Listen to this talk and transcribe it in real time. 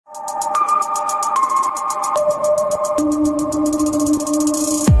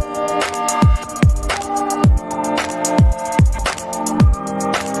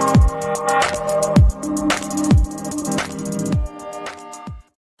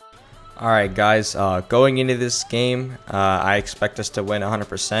Alright guys, going into this game, I expect us to win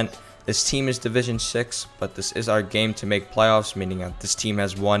 100%. This team is Division 6, but this is our game to make playoffs, meaning that this team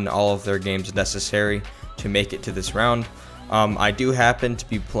has won all of their games necessary to make it to this round. I do happen to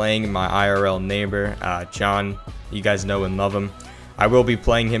be playing my IRL neighbor, John. You guys know and love him. I will be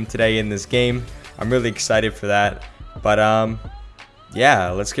playing him today in this game. I'm really excited for that. But yeah,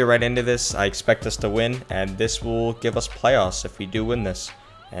 let's get right into this. I expect us to win, and this will give us playoffs if we do win this.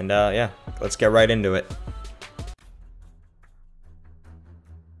 And yeah, let's get right into it.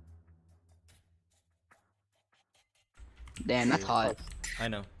 Damn, that's hot. I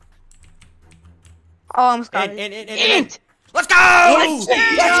know. Oh, I'm scared. Let's go! Let's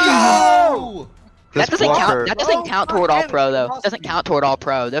go! That doesn't count. That doesn't count toward all pro though. Doesn't count toward all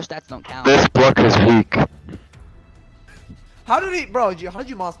pro. Those stats don't count. This block is weak. How did he, bro? How did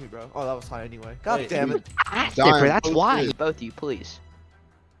you moss me, bro? Oh, that was fine anyway. God damn it. Dipper, that's why. Both of you, please.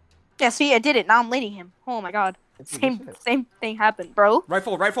 Yeah, see, I did it. Now I'm leading him. Oh my god. Same thing happened, bro.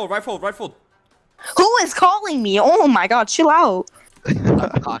 Rifle. Who is calling me? Oh my god, chill out.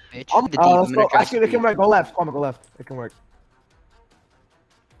 Cock, bitch. Actually, it can work. Go left. Come on, go left. It can work.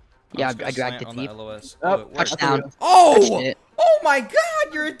 Yeah, I dragged it deep. Touchdown. Oh! Oh my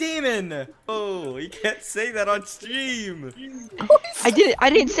god, you're a demon! Oh, you can't say that on stream. I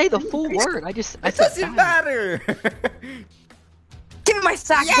didn't say the full word. I It doesn't matter. Give me my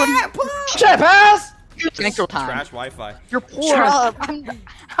sack, Yeah, Shit, pass! Central time. Trash Wi-Fi. You're poor. Shut up.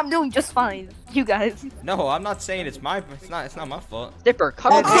 I'm doing just fine. You guys. No, I'm not saying it's my. It's not my fault. Dipper,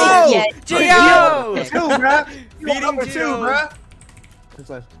 cover. Oh, Gio! Two, bruh. Beating Gio.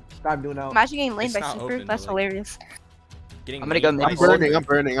 Bruh. I'm doing out. Imagine getting laid It's by not super. open, That's but, like, hilarious. Getting I'm gonna go mid- mid. I'm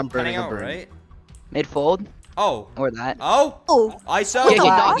burning. Cutting out, right? Mid fold Oh. or that. Oh. Oh. ISO. Yeah,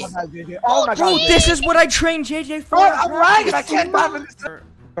 Oh doggy. oh my god. This is what I trained JJ for. Oh, I'm lagging. I can't dive in this. Try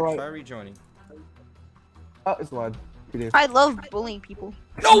rejoining. Oh, it's one. I love bullying people.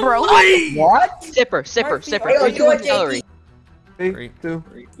 No Bro. way! What? Sipper. Yo, You're doing celery. 3, 2.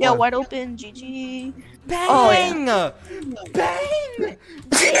 Yo, wide open, GG. Bang! Oh, yeah. Bang!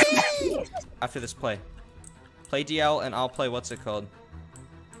 After this play DL and I'll play what's it called?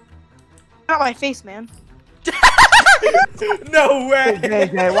 Not my face, man. No way!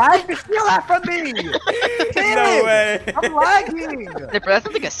 JJ, why did you steal that from me? No way! I'm lagging. Dipper, that's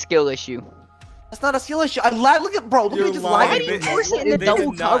like a skill issue. That's not a skill issue. I lag. Look at bro. Look at me just lying. Why lagging. do you They- force it in the they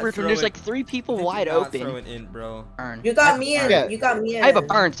double did not coverage when throw there's it. like 3 people They wide did not open? throw it in, bro. Burn. You got me in. Okay. You got me in. I have a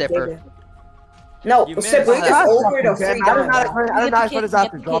burn, Sipper. No, You missed. Sipper, you just over the I free don't know down. how to put his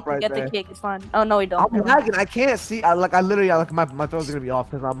out to drop right Get there. the kick. It's fine. Oh no, we don't. I'm lagging. I can't see. I literally like my throws are gonna be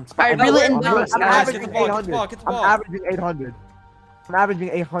off because I'm. Alright, reel it in balance, I'm guys. averaging Get the ball, 800. get the I'm ball. averaging 800. I'm averaging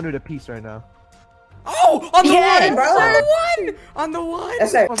 800 a piece right now. Oh! On the Yeah, one! bro. On the one!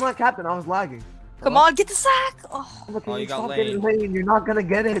 That's I it. was not captain. I was lagging. Come on, get the sack. Oh. Look, Oh, you got stop getting lane. lane. You're not gonna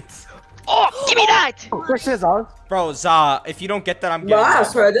get it. Oh, give me that! Push his on. Bro, Za, if you don't get that, I'm Bro, getting I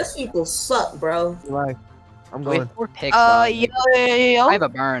that. swear, this people suck, bro. Right. I'm We going. have 4 picks. though. Yo. I have a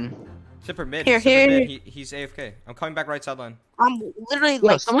burn. Zipper mid. Here, Zipper here. mid. He's AFK. I'm coming back right sideline. I'm literally Yo,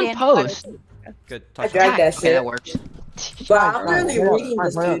 like. someone standing post. Good. I Touch. dragged that Okay, that shit. works. But I'm really Right, reading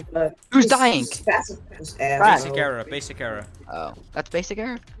this right. dude, but Who's he's- dying? he's fast as ass, Basic bro. error. Basic error. Oh, that's basic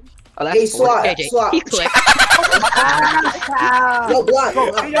error? Oh, Hey, that's 40. swap, JJ, swap. he clicked. Yo, block.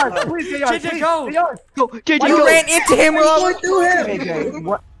 Go, block, JJ, block. please, JJ, JJ, please, go. JJ. Go, JJ, You go. ran into him while I Going was. through him. JJ,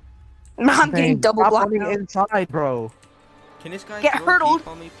 what? I'm getting double Stop blocked. running now. inside, bro. Can this guy Get throw hurdled. deep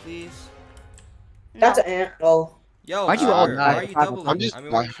on me, please? That's an ant. Oh. Yo, Why'd you all Tyler, die? why are you doubling? I'm just I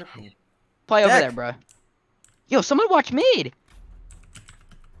mean, why are you tripping? Play over Deck. there, bro. Yo, someone watch mid.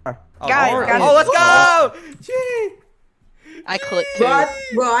 Oh, Guys, Lord. guys. Oh, let's go! Gee. I clicked too.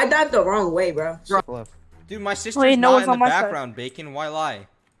 Bro, I dived the wrong way, bro. Left. Dude, my sister's Wait, no, not it's in the on my side. background, Bacon. Why lie?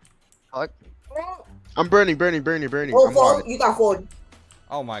 I'm burning. Oh, I'm fold. on it. You got fold.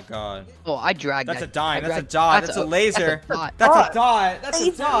 Oh my god. Oh, I dragged That's a that. dime. I That's a dragged- dot. That's a laser. That's a dot. That's a dot. That's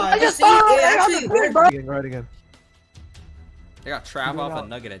a dot. just saw it. Actually, bro. Getting right again. I got trap off a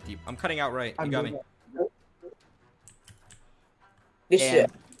nugget at deep. I'm cutting out right. You got me. Good Damn.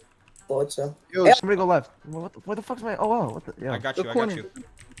 shit. Fold, so. Yo, Somebody go left. What the fuck's my? Oh wow. What the? Yeah. I got you. I got corner. you.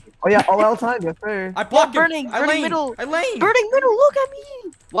 Oh yeah. OL time. Yes sir. I blocked him. burning, I burning lane. middle. I lane. Burning middle. Look at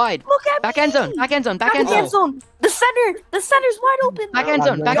me. Wide. Look at Back me. end zone. Back end zone. Back end Back zone. end zone. The center's wide open. Back end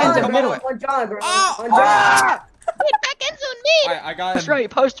zone. Back end John, zone. come Middle. on. on John, bro. Oh! On John. Ah! Back end zone mid. I got Post him. right.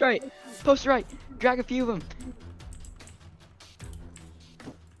 Post right. Post right. Drag a few of them.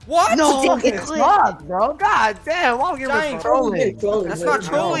 What? No. Fucking It clicked. sucks, bro. God damn. Why don't Dang. give trolling? That's not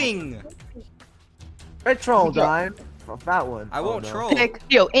trolling. Red troll, dime. a fat one. I won't troll. Pick.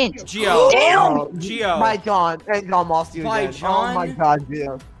 Gio, inch. Geo. Damn! Geo. By John. And John lost you By again. John? Oh my god,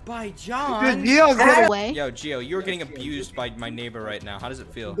 Gio. By Dude, John. Gio's By getting the way. Yo, Geo, you're getting abused by my neighbor right now. How does it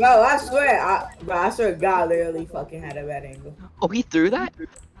feel? Bro, I swear, God literally fucking had a bad angle. Oh, he threw that?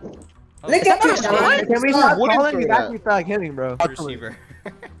 Oh, Look at you, What? John. Can we Stop stop wouldn't calling throw you that. actually felt like hitting, bro? receiver.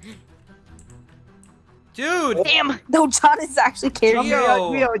 Dude. Damn. No, John is actually carrying.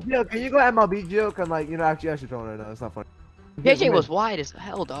 Gio. Gio, can you go MLB, Gio? Can like, actually throwing right now. It's not funny. JJ was wide as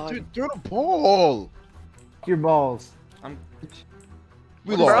hell, dog. Dude, throw the ball. Your balls.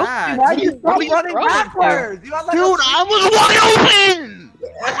 We What is lost. that? Why you What stop are you running throwing backwards? You have like Dude, I was wide open.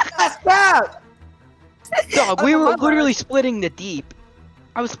 stop. Dog, we were literally splitting the deep.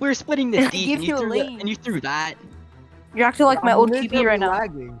 We were splitting the deep, Give and you you a threw lane. and you threw that. You're acting like my I'm old literally QB right now.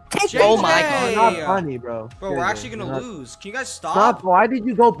 lagging. Take JJ. Oh my It's god. not funny, bro. Bro, we're actually gonna lose. Can you guys Stop. stop? Why did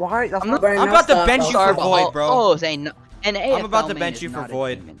you go wide? That's I'm not. Bro, I'm now about to stop, bench bro. you for Sorry, but Void, bro. Oh, saying no. An AFL I'm about to main bench is you for not a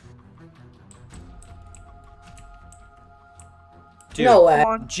Void. demon. Dude. No way. Come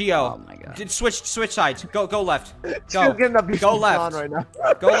on. Geo. Oh my god. Switch sides. Go left. She's Go. getting the beat Go on left. right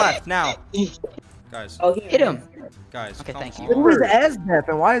now. Go left now. Guys. Oh, he Hit him. Guys. Okay, come thank you. on. Who is S-Def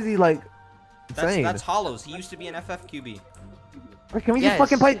and why is he like insane? That's Hollows. He used to be an FFQB. Wait, can we Yes. just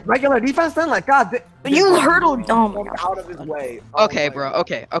fucking play regular defense then? Like, God, You hurdled. Oh my god. out of his way. Oh Okay, my bro. God.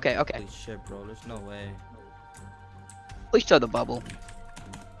 Okay. Holy shit, bro. There's no way. Please show the bubble.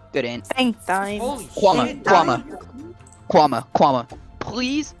 Good in. Thank time. Holy Kwama, shit. Kwama.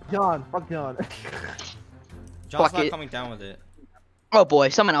 Please. John, fuck John. John's Fuck not it. coming down with it. Oh boy,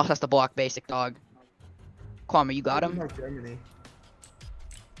 someone else has to block basic dog. Kwama, you got him? Germany.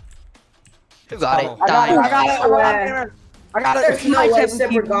 You got Oh. it. I got it. Dime. I got it. I got it. There's no way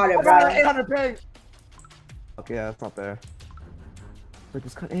Sipper got it, I got it. bro. 800 ping. Okay, yeah, that's not there. Wait,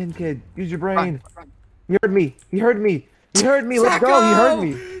 just cut in, kid. Use your brain. You heard me. He heard me. He heard me. Let's go. He heard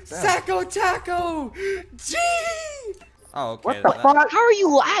me. Sacco Taco! G! Oh, okay. What the fuck? How are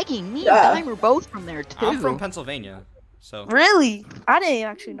you lagging? Me and Yeah. Dime are both from there too. I'm from Pennsylvania, so. Really? I didn't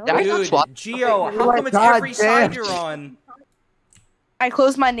actually know. That- That. I got Dude, swapped. Geo, Okay. how come it's God every side damn. you're on? I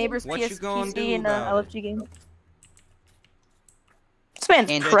closed my neighbor's What you gonna do PC in about it? LFG game. This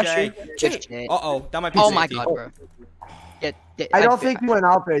man's And pressure. Good shit. Uh-oh, that might be Oh my safety. god, bro. I don't think you went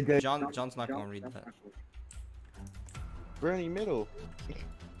out there, Jay. John's not gonna read that. Bernie middle.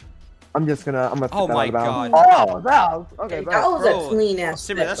 I'm gonna Oh put that my out of bounds. god. Oh, that was okay, That bro. was Bro, a clean ass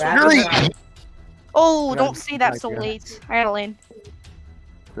Sibber, that's step, what bro. you're Oh, Yeah, don't say that so like, late. I got a lane.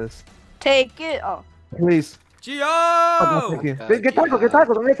 This, Take it. Oh. please. Geo! Oh, thank you. Get tackled. Get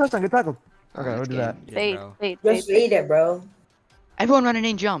tackled. Don't make a touchdown. Get tackled. Okay, Alright, we'll do good. that. Yeah, Fade. bro. Fade. Just Fade. eat it, bro. Everyone running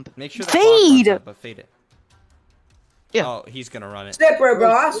in jump. Make sure the Fade! clock runs out, but fade it. Yeah. Oh, he's gonna run it. Sipper,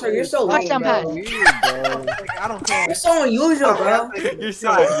 bro. I swear you're so lame, Touchdown bro. I don't care. You're so unusual, bro. You're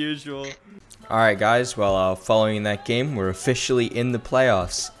so unusual. Alright guys, well following that game, we're officially in the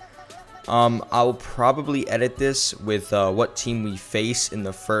playoffs. I'll probably edit this with what team we face in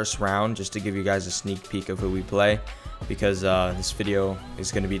the first round, just to give you guys a sneak peek of who we play. Because this video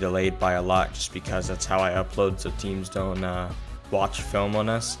is going to be delayed by a lot, just because that's how I upload, so teams don't watch film on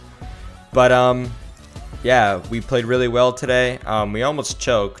us. But yeah, we played really well today. We almost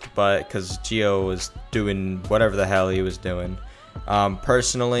choked, but because Gio was doing whatever the hell he was doing.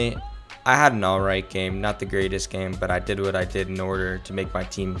 Personally, I had an alright game, not the greatest game, but I did what I did in order to make my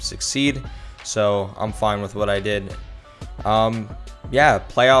team succeed. So I'm fine with what I did. Yeah,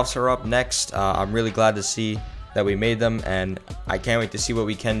 playoffs are up next. I'm really glad to see that we made them, and I can't wait to see what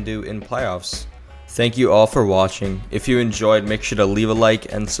we can do in playoffs. Thank you all for watching. If you enjoyed, make sure to leave a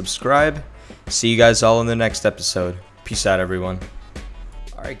like and subscribe. See you guys all in the next episode. Peace out, everyone.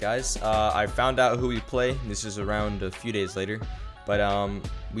 Alright guys, I found out who we play. This is around a few days later. But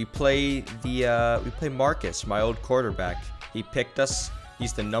we play Marcus, my old quarterback. He picked us.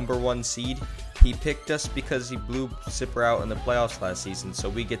 He's the #1 seed. He picked us because he blew Sipper out in the playoffs last season. So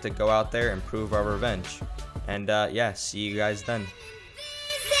we get to go out there and prove our revenge. And yeah, see you guys then.